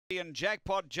and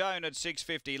Jackpot Joan at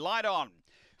 6.50. Light on.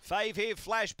 Fave here,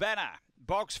 Flash Banner.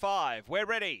 Box 5. We're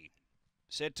ready.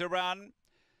 Set to run.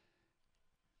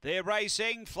 They're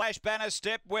racing. Flash Banner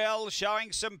step well,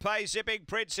 showing some pace. Zipping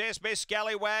Princess, Miss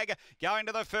Scallywag going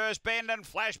to the first bend, and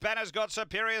Flash Banner's got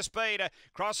superior speed.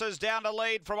 Crosses down to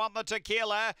lead from On the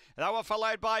Tequila. They were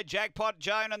followed by Jackpot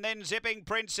Joan and then Zipping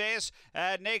Princess.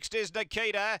 Next is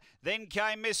Nikita. Then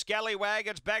came Miss Scallywag.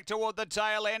 It's back toward the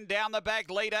tail end. Down the back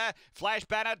leader. Flash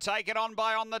Banner taken on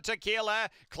by On the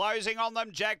Tequila. Closing on them,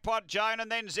 Jackpot Joan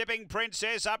and then Zipping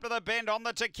Princess up to the bend. On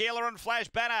the Tequila and Flash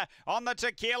Banner. On the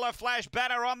Tequila, Flash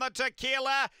Banner on the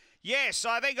Tequila. Yes,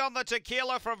 I think On the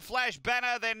Tequila from Flash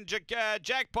Banner, then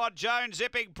Jackpot Joan,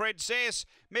 Zipping Princess,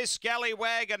 Miss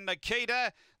Scallywag and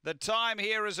Nikita. The time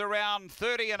here is around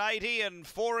 30 and 80 and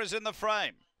 4 is in the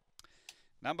frame.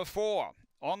 Number 4,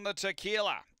 On the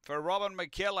Tequila for Robin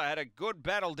McKellar. Had a good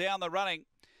battle down the running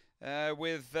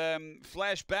with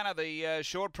Flash Banner, the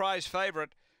short prize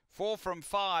favourite. 4 from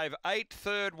 5, 8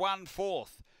 third, 1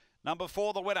 fourth. Number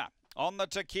 4, the winner, On the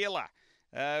Tequila.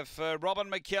 For Robin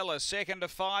McKellar, 2nd to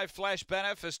 5, Flash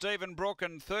Banner for Stephen Brook,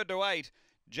 and 3rd to 8,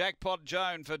 Jackpot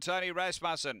Joan for Tony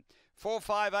Rasmussen. 4,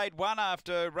 5, 8, 1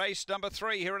 after race number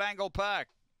 3 here at Angle Park.